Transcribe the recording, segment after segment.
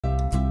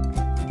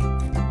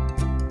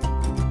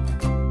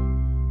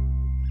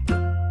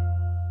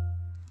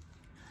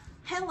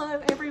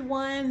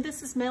everyone,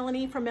 this is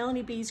Melanie from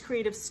Melanie B's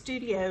Creative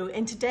Studio,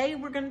 and today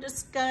we're going to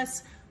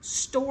discuss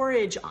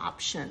storage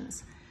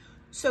options.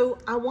 So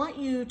I want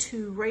you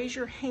to raise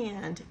your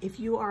hand if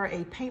you are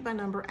a paint by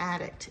number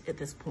addict at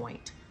this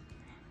point.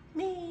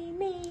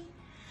 Me.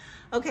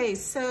 Okay,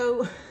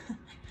 so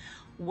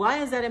why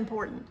is that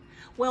important?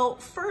 Well,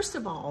 first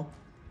of all,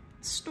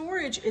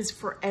 storage is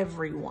for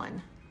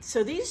everyone.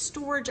 So these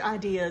storage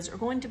ideas are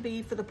going to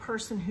be for the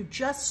person who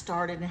just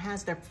started and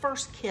has their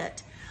first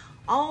kit,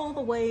 all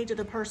the way to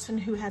the person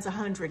who has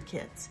 100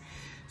 kits.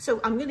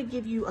 So I'm going to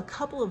give you a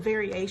couple of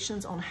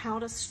variations on how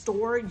to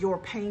store your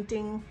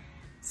painting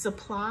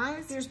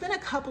supplies. There's been a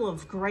couple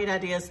of great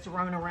ideas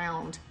thrown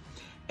around,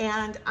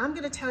 and I'm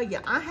going to tell you,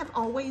 I have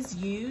always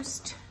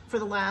used, for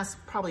the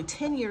last probably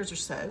 10 years or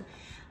so,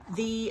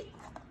 the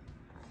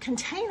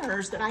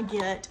containers that I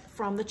get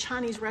from the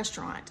Chinese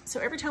restaurant. So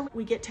every time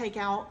we get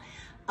takeout,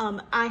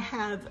 I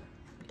have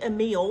a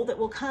meal that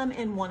will come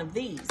in one of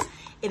these.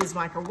 It is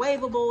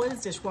microwavable, it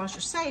is dishwasher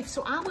safe.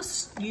 So I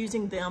was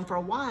using them for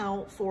a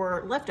while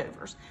for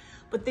leftovers,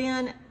 but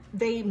then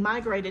they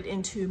migrated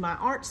into my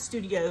art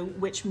studio,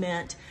 which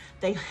meant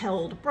they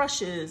held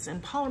brushes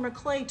and polymer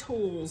clay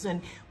tools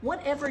and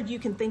whatever you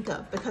can think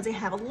of, because they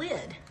have a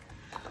lid.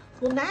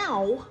 Well,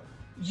 now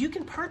you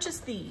can purchase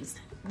these.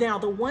 Now,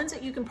 the ones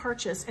that you can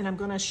purchase, and I'm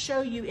gonna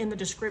show you in the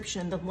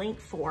description the link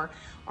for,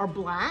 are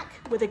black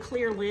with a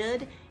clear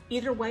lid.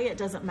 Either way, it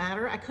doesn't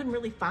matter. I couldn't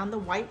really find the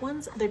white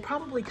ones. They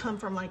probably come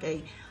from like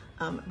a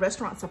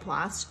restaurant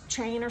supply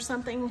chain or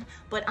something,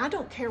 but I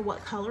don't care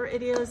what color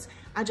it is.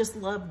 I just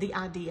love the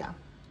idea.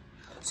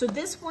 So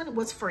this one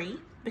was free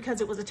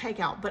because it was a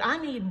takeout, but I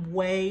need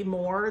way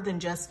more than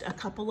just a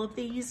couple of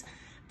these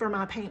for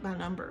my paint by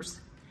numbers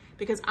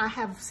because I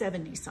have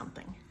 70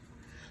 something.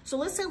 So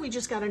let's say we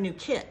just got a new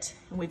kit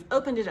and we've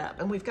opened it up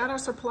and we've got our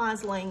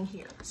supplies laying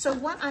here. So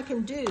what I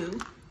can do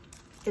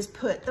is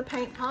put the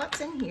paint pots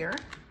in here,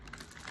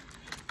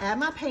 add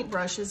my paint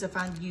brushes if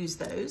I use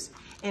those,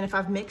 and if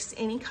I've mixed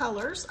any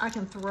colors, I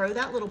can throw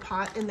that little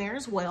pot in there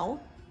as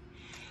well.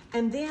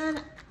 And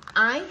then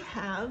I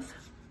have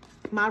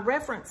my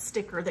reference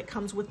sticker that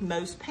comes with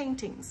most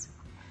paintings.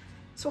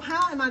 So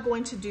how am I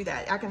going to do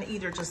that? I can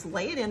either just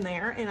lay it in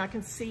there and I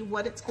can see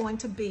what it's going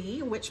to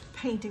be, which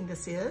painting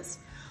this is.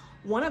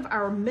 One of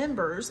our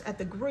members at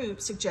the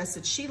group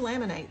suggested she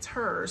laminates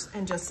hers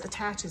and just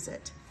attaches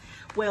it.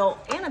 Well,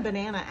 Anna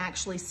Banana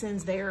actually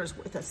sends theirs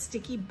with a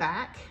sticky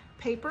back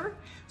paper,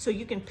 so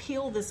you can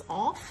peel this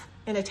off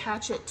and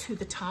attach it to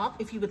the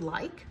top if you would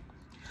like.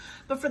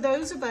 But for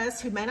those of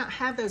us who may not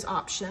have those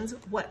options,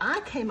 what I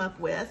came up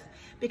with,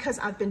 because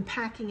I've been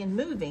packing and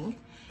moving,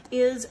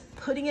 is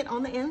putting it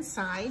on the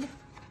inside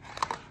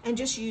and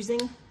just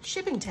using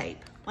shipping tape,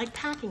 like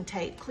packing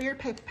tape, clear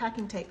paper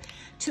packing tape,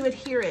 to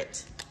adhere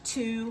it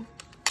to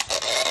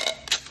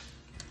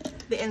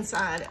the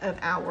inside of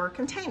our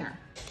container.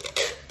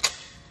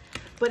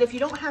 But if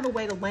you don't have a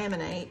way to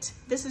laminate,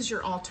 this is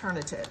your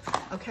alternative,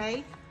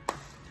 okay?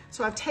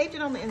 So I've taped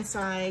it on the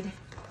inside,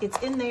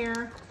 it's in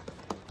there,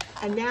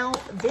 and now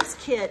this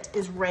kit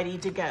is ready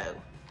to go.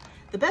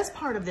 The best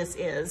part of this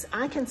is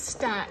I can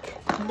stack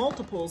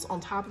multiples on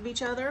top of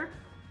each other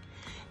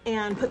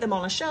and put them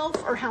on a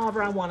shelf or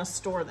however I want to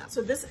store them.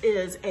 So this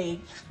is a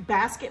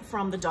basket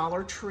from the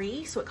Dollar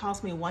Tree, so it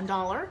cost me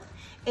 $1.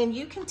 And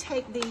you can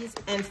take these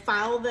and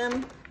file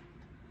them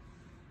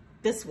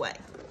this way.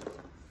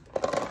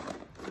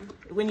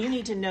 When you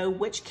need to know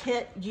which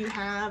kit you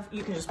have,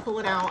 you can just pull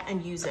it out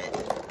and use it.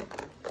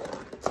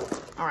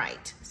 All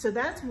right, so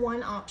that's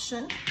one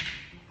option,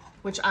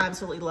 which I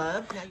absolutely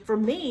love. For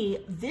me,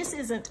 this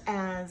isn't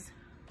as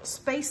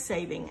space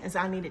saving as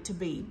I need it to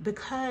be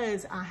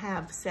because I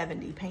have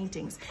 70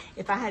 paintings.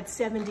 If I had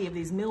 70 of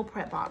these meal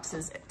prep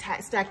boxes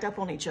stacked up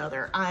on each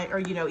other, or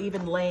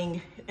even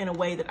laying in a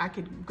way that I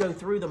could go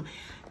through them,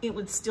 it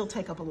would still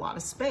take up a lot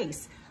of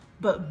space.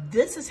 But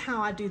this is how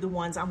I do the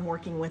ones I'm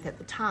working with at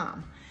the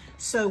time.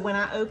 So when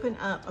I open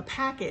up a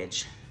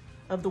package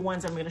of the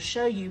ones I'm going to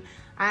show you,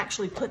 I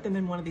actually put them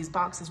in one of these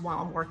boxes while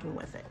I'm working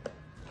with it.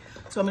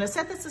 So I'm going to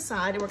set this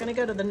aside and we're going to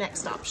go to the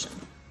next option.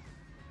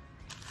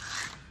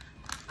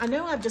 I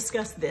know I've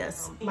discussed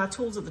this in my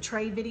tools of the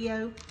trade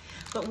video,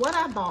 but what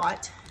I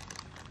bought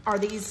are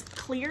these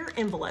clear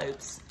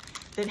envelopes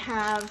that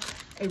have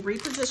a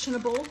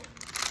repositionable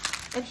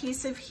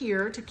adhesive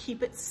here to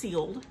keep it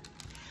sealed.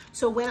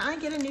 So when I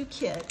get a new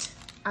kit,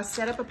 I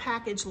set up a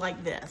package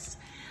like this.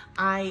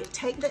 I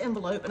take the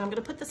envelope, and I'm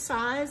gonna put the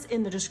size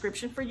in the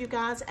description for you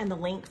guys and the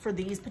link for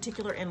these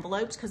particular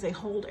envelopes because they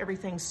hold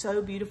everything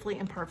so beautifully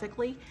and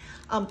perfectly.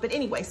 But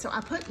anyway, so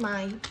I put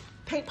my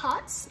paint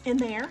pots in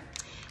there.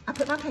 I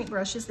put my paint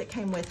brushes that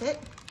came with it,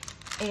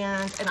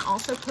 and I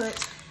also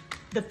put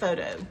the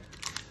photo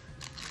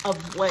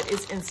of what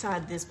is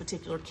inside this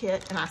particular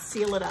kit, and I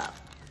seal it up.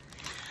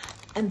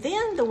 And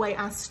then the way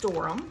I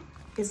store them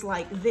is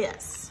like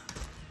this.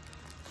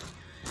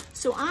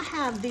 So I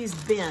have these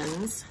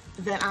bins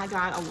that I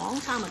got a long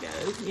time ago.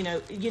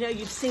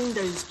 You've seen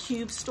those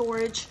cube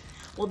storage.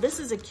 Well, this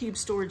is a cube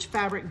storage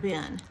fabric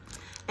bin.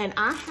 And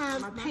I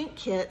have my paint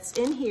kits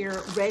in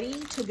here ready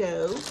to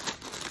go.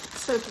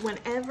 So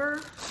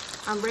whenever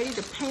I'm ready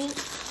to paint,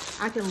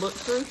 I can look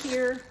through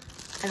here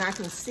and I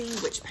can see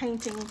which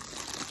painting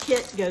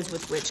kit goes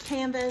with which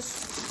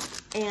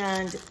canvas.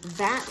 And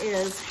that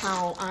is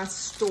how I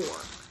store.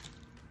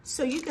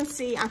 So you can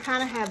see I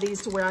kind of have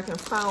these to where I can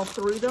file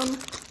through them,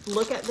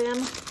 look at them,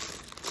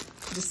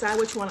 decide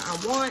which one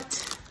I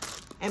want,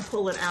 and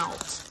pull it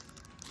out.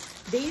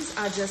 These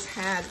I just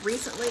had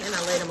recently and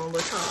I laid them on the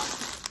top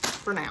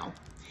for now.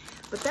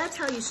 But that's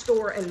how you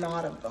store a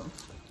lot of them.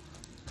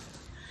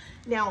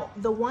 Now,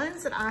 the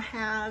ones that I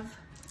have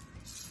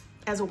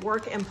as a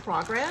work in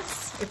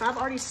progress, if I've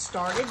already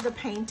started the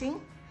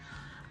painting,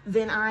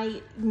 then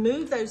I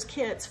move those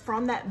kits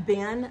from that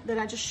bin that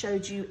I just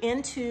showed you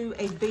into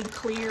a big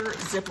clear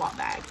Ziploc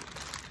bag.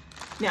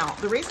 Now,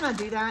 the reason I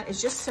do that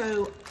is just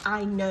so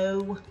I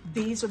know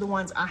these are the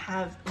ones I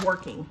have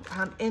working.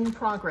 I'm in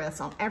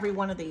progress on every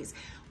one of these.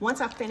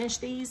 Once I finish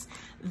these,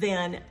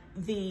 then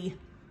the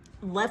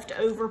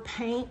leftover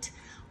paint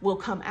will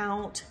come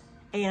out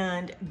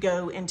and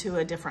go into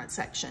a different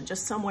section,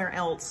 just somewhere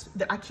else.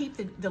 I keep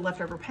the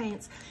leftover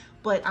paints,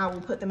 but I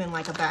will put them in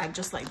like a bag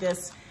just like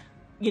this,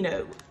 you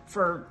know,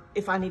 for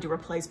if I need to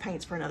replace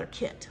paints for another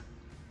kit.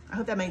 I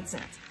hope that made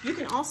sense. You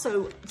can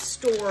also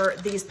store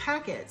these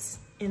packets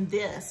in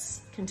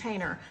this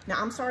container. Now,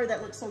 I'm sorry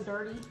that looks so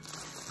dirty.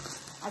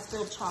 I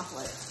spilled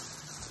chocolate.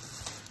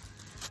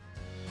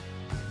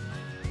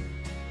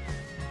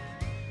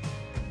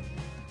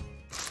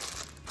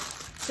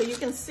 So you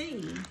can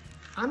see,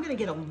 I'm gonna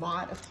get a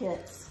lot of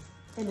kits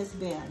in this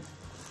bin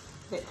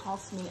that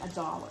cost me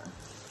 $1.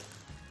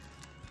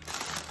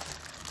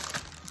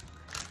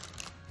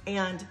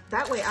 And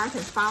that way I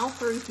can file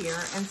through here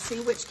and see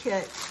which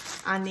kit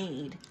I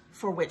need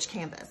for which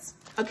canvas.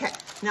 Okay,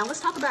 now let's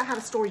talk about how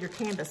to store your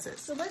canvases.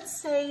 So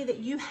let's say that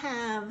you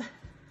have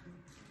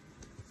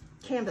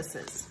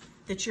canvases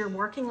that you're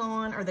working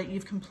on or that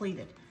you've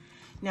completed.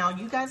 Now,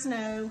 you guys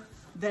know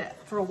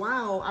that for a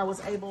while I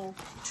was able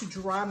to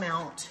dry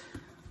mount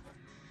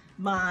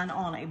mine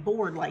on a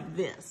board like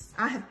this.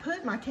 I have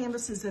put my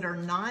canvases that are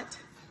not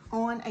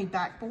on a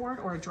backboard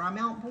or a dry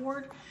mount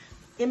board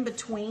in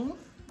between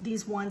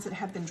these ones that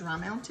have been dry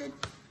mounted.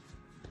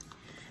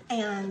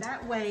 And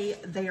that way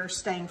they are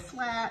staying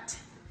flat.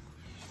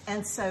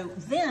 And so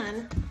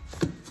then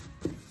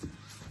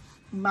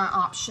my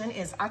option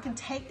is I can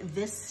take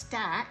this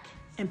stack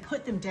and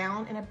put them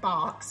down in a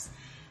box,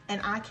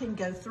 and I can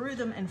go through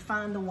them and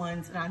find the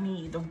ones that I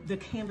need. The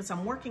canvas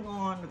I'm working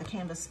on or the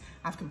canvas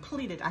I've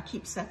completed, I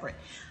keep separate.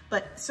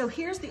 But so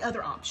here's the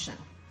other option.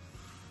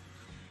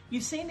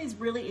 You've seen these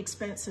really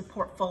expensive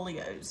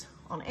portfolios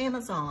on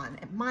Amazon,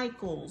 at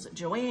Michael's, at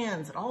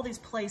Joann's, at all these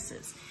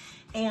places.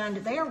 And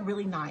they are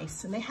really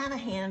nice, and they have a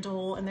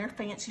handle, and they're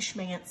fancy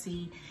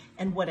schmancy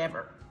and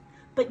whatever.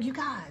 But you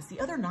guys, the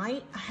other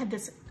night I had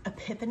this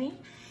epiphany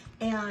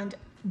and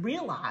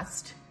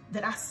realized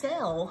that I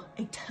sell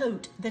a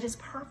tote that is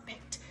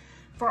perfect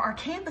for our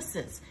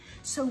canvases.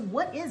 So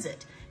what is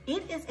it?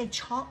 It is a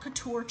Chalk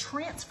Couture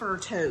transfer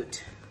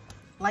tote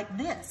like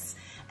this.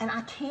 And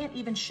I can't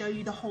even show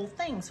you the whole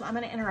thing. So I'm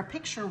gonna enter a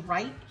picture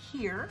right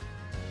here.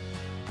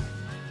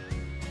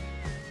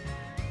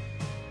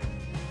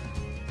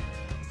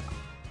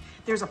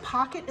 There's a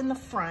pocket in the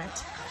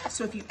front.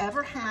 So if you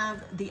ever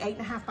have the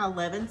 8.5 by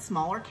 11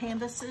 smaller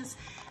canvases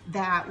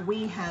that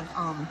we have,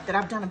 that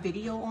I've done a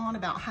video on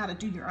about how to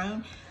do your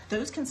own,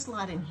 those can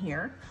slide in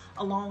here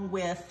along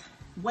with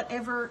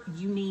whatever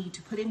you need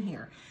to put in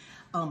here.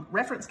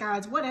 Reference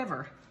guides,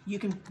 whatever you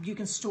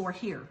can store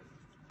here.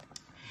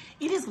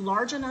 It is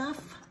large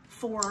enough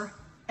for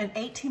an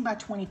 18 by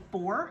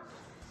 24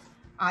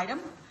 item.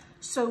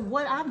 So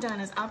what I've done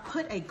is I've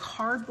put a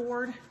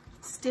cardboard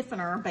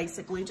stiffener,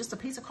 basically just a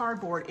piece of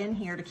cardboard in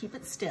here to keep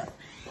it stiff.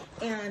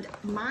 And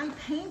my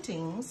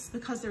paintings,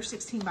 because they're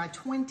 16 by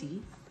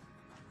 20,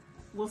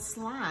 will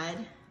slide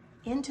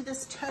into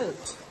this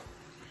tote.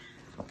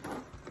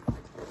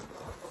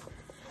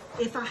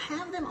 If I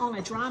have them on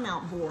a dry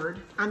mount board,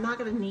 I'm not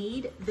gonna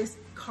need this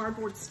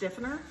cardboard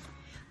stiffener,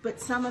 but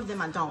some of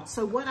them I don't.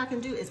 So what I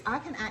can do is I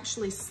can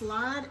actually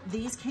slide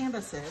these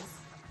canvases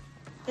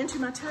into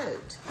my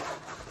tote.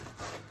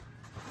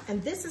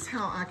 And this is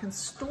how I can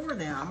store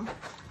them,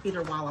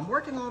 either while I'm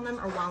working on them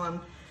or while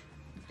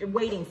I'm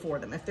waiting for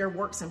them. If they're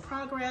works in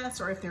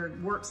progress or if they're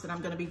works that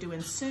I'm gonna be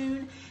doing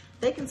soon,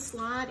 they can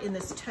slide in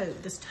this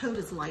tote. This tote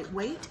is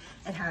lightweight.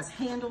 It has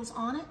handles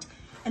on it.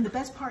 And the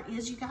best part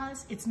is, you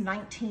guys, it's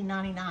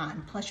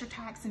 $19.99 plus your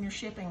tax and your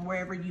shipping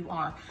wherever you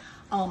are.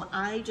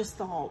 I just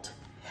thought,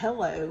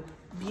 hello,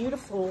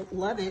 beautiful,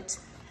 love it.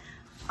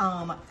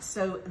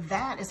 So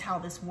that is how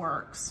this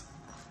works.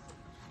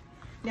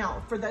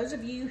 Now, for those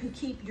of you who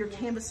keep your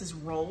canvases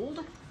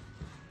rolled,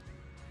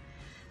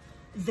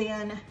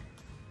 then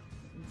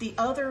the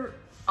other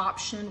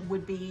option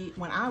would be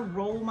when I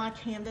roll my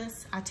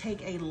canvas, I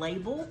take a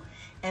label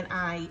and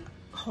I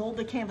hold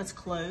the canvas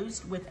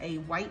closed with a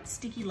white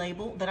sticky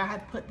label that I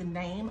have put the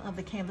name of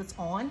the canvas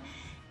on,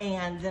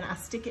 and then I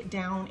stick it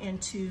down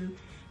into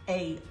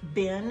a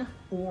bin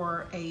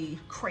or a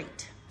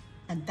crate.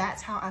 And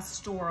that's how I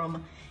store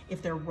them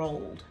if they're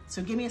rolled.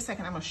 So give me a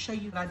second, I'm gonna show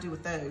you what I do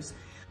with those.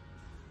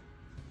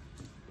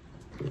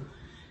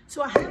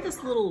 So I have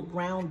this little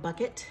round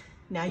bucket.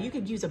 Now you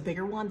could use a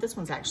bigger one. This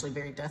one's actually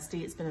very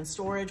dusty. It's been in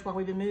storage while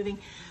we've been moving.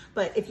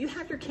 But if you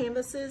have your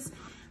canvases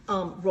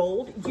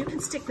rolled, you can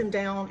stick them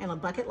down in a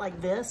bucket like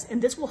this,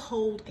 and this will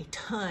hold a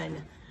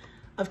ton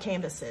of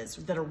canvases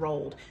that are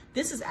rolled.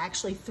 This is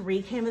actually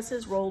 3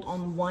 canvases rolled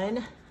on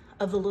one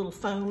of the little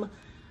foam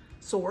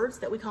swords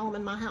that we call them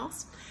in my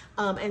house.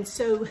 And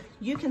so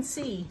you can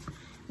see,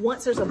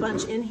 once there's a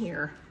bunch in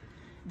here,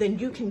 then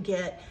you can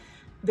get,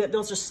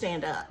 they'll just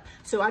stand up.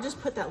 So I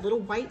just put that little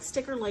white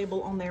sticker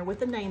label on there with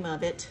the name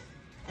of it,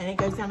 and it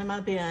goes down in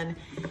my bin.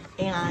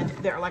 And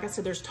there, like I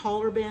said, there's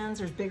taller bins,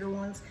 there's bigger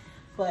ones,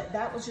 but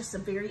that was just a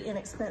very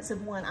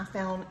inexpensive one I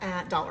found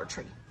at Dollar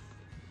Tree.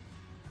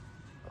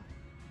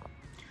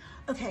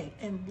 Okay,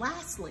 and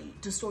lastly,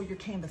 to store your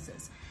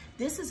canvases.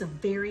 This is a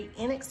very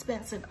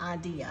inexpensive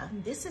idea.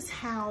 This is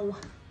how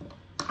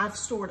I've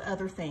stored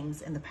other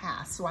things in the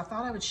past. So I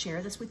thought I would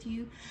share this with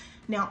you.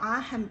 Now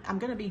I'm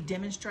gonna be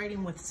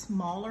demonstrating with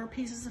smaller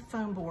pieces of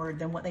foam board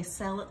than what they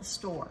sell at the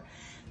store.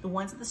 The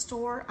ones at the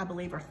store, I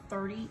believe, are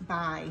 30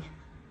 by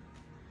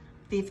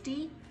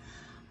 50.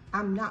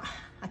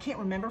 I can't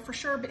remember for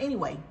sure, but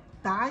anyway,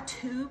 buy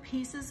 2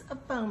 pieces of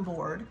foam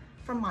board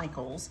from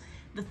Michael's,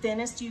 the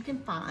thinnest you can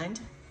find.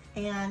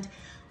 And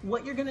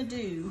what you're gonna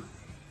do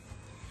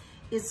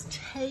is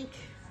take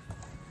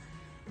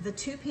the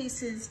 2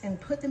 pieces and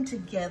put them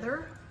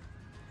together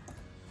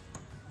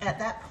at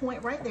that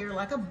point right there,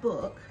 like a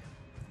book.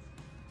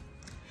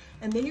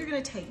 And then you're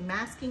gonna take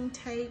masking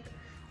tape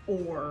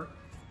or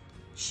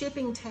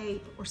shipping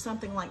tape or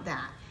something like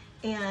that.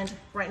 And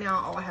right now,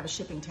 all I have is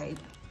shipping tape.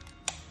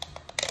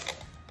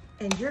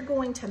 And you're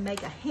going to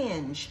make a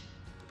hinge.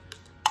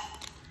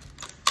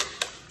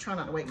 Try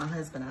not to wake my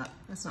husband up.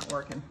 That's not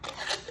working.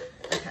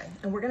 Okay,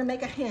 and we're gonna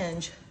make a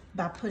hinge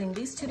by putting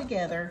these 2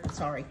 together.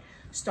 Sorry,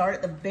 start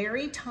at the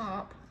very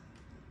top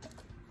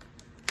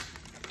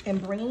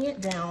and bringing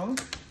it down.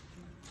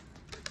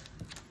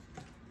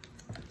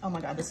 Oh my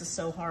God, this is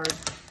so hard.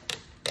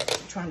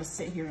 I'm trying to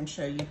sit here and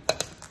show you.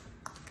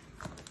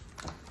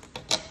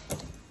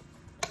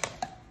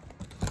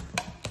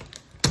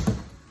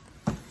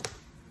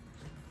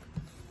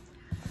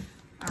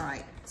 All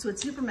right, so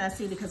it's super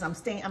messy because I'm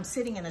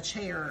sitting in a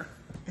chair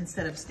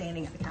instead of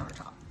standing at the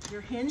countertop. You're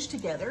hinged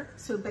together,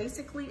 so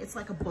basically it's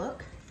like a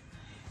book,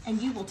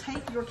 and you will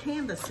take your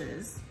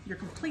canvases, your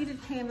completed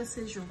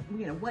canvases, your,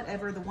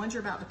 whatever, the ones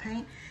you're about to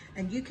paint,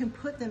 and you can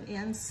put them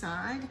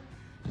inside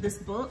this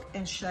book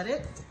and shut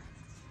it,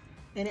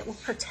 and it will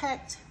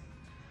protect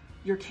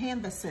your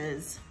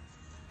canvases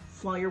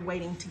while you're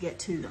waiting to get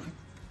to them,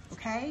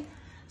 okay?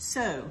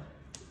 So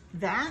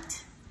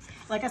that,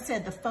 like I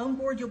said, the foam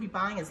board you'll be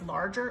buying is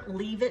larger.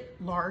 Leave it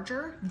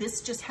larger.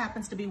 This just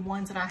happens to be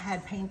ones that I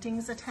had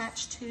paintings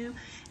attached to,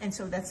 and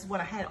so that's what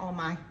I had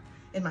on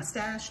in my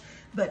stash.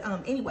 But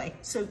anyway,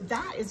 so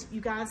that is, you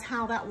guys,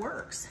 how that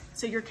works.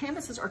 So your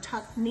canvases are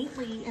tucked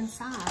neatly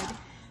inside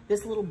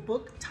this little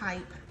book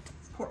type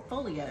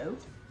portfolio,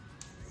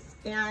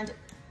 and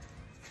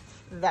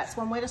that's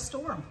one way to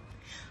store them.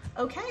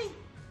 Okay,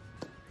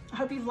 I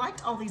hope you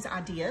liked all these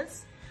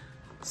ideas.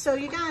 So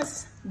you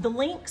guys, the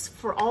links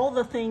for all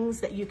the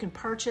things that you can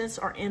purchase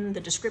are in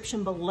the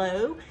description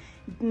below.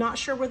 Not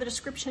sure where the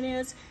description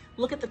is?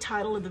 Look at the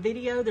title of the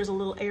video. There's a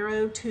little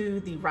arrow to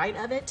the right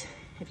of it.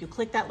 If you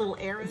click that little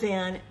arrow,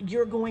 then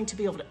you're going to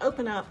be able to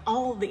open up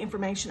all the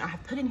information I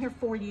have put in here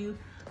for you.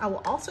 I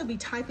will also be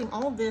typing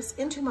all of this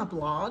into my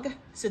blog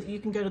so that you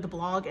can go to the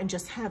blog and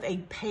just have a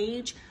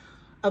page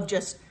of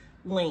just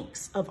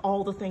links of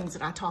all the things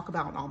that I talk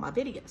about in all my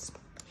videos.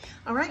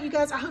 All right, you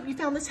guys, I hope you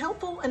found this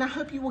helpful, and I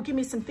hope you will give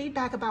me some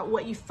feedback about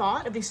what you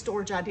thought of these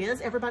storage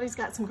ideas. Everybody's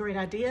got some great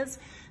ideas.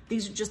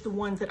 These are just the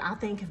ones that I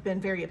think have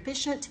been very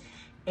efficient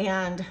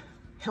and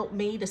help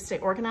me to stay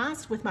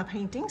organized with my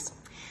paintings.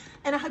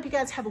 And I hope you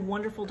guys have a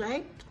wonderful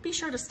day. Be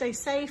sure to stay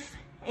safe,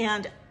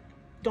 and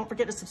don't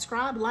forget to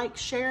subscribe, like,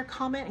 share,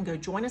 comment, and go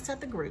join us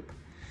at the group.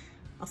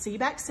 I'll see you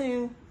back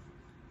soon.